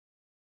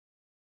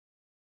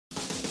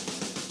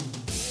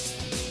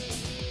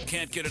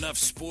can't get enough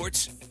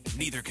sports?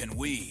 Neither can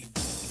we.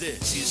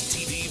 This is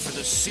TV for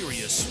the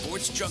serious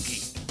sports junkie,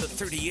 the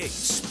 38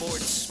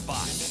 Sports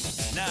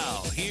Spot.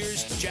 Now,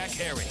 here's Jack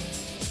Harry.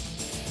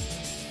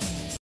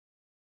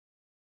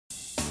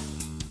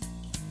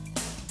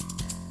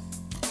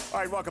 All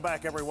right, welcome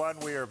back, everyone.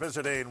 We are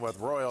visiting with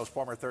Royals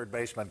former third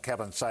baseman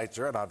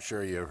MacNSeitz, and I'm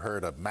sure you've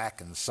heard of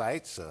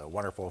MacNSeitz, a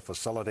wonderful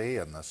facility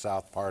in the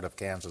south part of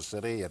Kansas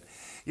City. And,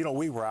 you know,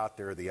 we were out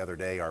there the other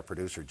day. Our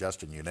producer,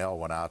 Justin Unell,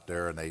 went out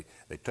there, and they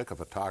took a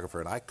photographer,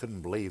 and I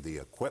couldn't believe the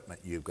equipment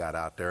you've got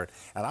out there.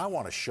 And I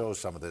want to show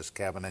some of this,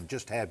 Kevin, and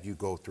just have you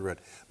go through it,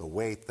 the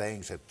way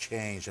things have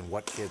changed and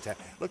what kids have.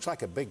 Looks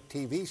like a big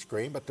TV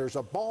screen, but there's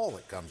a ball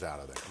that comes out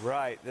of there.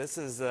 Right. This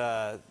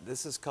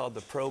is called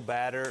the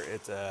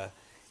ProBatter.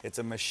 It's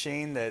a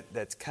machine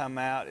that's come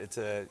out. It's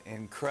an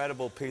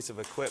incredible piece of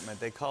equipment.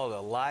 They call it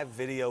a live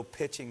video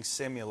pitching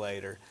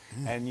simulator.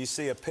 And you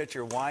see a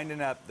pitcher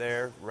winding up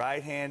there,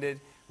 right-handed.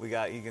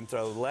 You can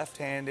throw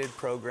left-handed,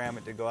 program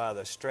it to go out of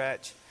the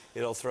stretch.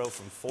 It'll throw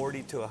from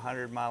 40 to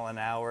 100 mile an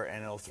hour,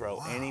 and it'll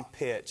throw any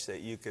pitch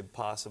that you could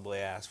possibly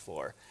ask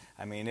for.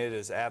 I mean, it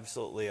is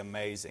absolutely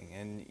amazing.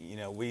 And, you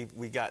know, we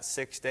got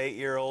 6 to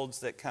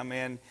 8-year-olds that come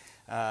in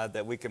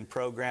that we can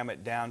program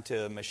it down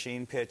to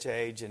machine pitch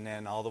age and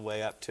then all the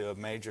way up to a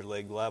major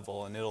league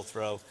level. And it'll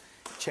throw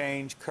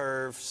change,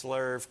 curve,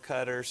 slurve,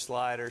 cutter,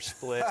 slider,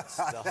 splits,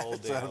 the whole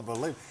deal. It's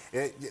unbelievable.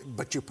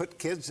 But you put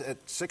kids at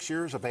 6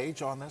 years of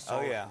age on this?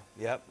 Oh, yeah.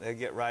 Yep. They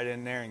get right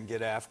in there and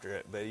get after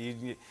it. But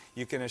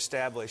you can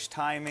establish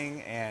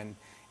timing, and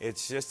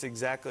it's just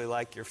exactly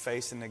like you're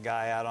facing the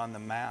guy out on the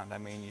mound. I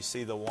mean, you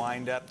see the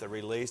wind up, the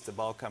release, the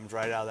ball comes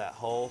right out of that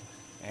hole,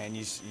 and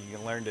you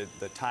can learn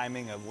the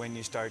timing of when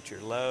you start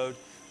your load,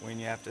 when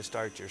you have to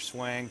start your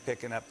swing,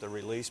 picking up the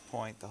release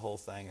point, the whole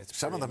thing. It's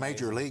some of the amazing.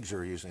 Major leagues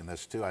are using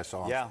this too. I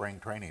saw in spring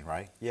training,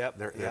 right? Yep.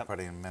 They're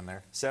putting them in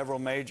there. Several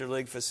major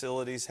league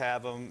facilities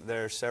have them.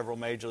 There are several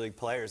major league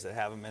players that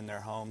have them in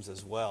their homes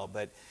as well.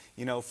 But,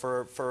 you know,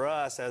 for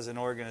us as an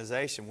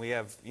organization, we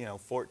have,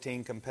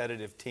 14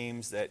 competitive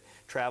teams that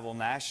travel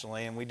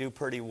nationally, and we do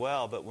pretty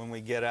well. But when we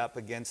get up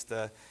against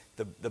the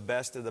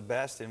best of the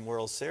best in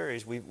World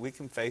Series, we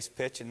can face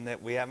pitching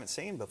that we haven't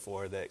seen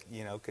before that,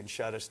 can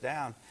shut us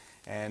down.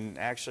 And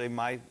actually,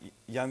 my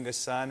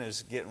youngest son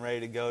is getting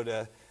ready to go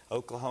to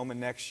Oklahoma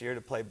next year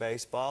to play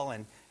baseball,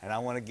 and I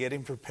want to get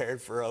him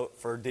prepared for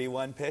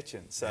D1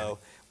 pitching. So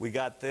we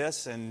got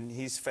this, and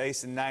he's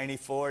facing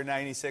 94,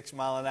 96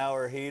 mile an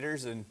hour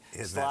heaters and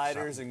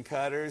sliders and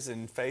cutters,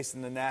 and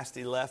facing the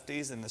nasty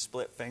lefties and the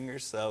split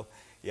fingers. So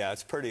yeah,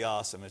 it's pretty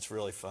awesome. It's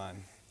really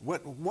fun.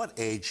 What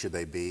age should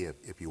they be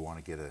if you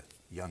want to get a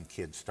young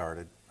kid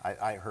started?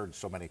 I heard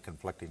so many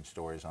conflicting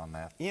stories on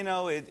that. You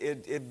know,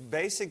 it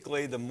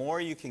basically, the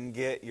more you can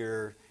get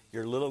your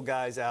little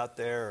guys out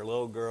there or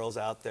little girls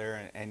out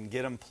there and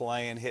get them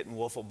playing, hitting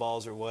wiffle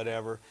balls or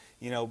whatever,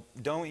 you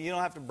don't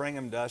have to bring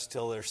them to us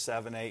till they're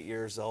 7, 8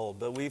 years old.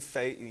 But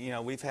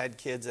we've had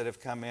kids that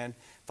have come in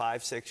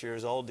 5, 6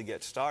 years old to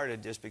get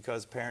started just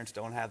because parents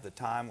don't have the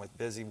time with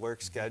busy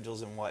work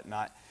schedules and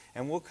whatnot.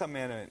 And we'll come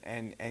in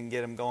and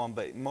get them going.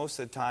 But most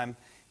of the time,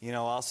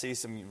 I'll see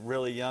some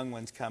really young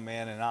ones come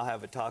in, and I'll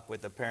have a talk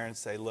with the parents,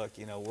 say, look,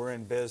 we're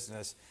in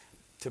business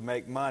to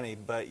make money,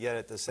 but yet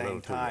at the same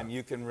time,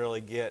 you can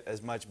really get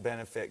as much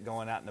benefit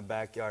going out in the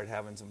backyard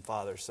having some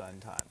father-son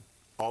time.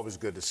 Always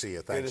good to see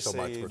you. Thanks so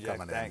much for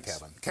coming in,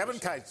 Kevin.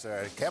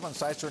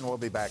 MacNSeitz, and we'll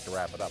be back to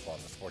wrap it up on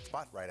the Sports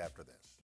Spot right after this.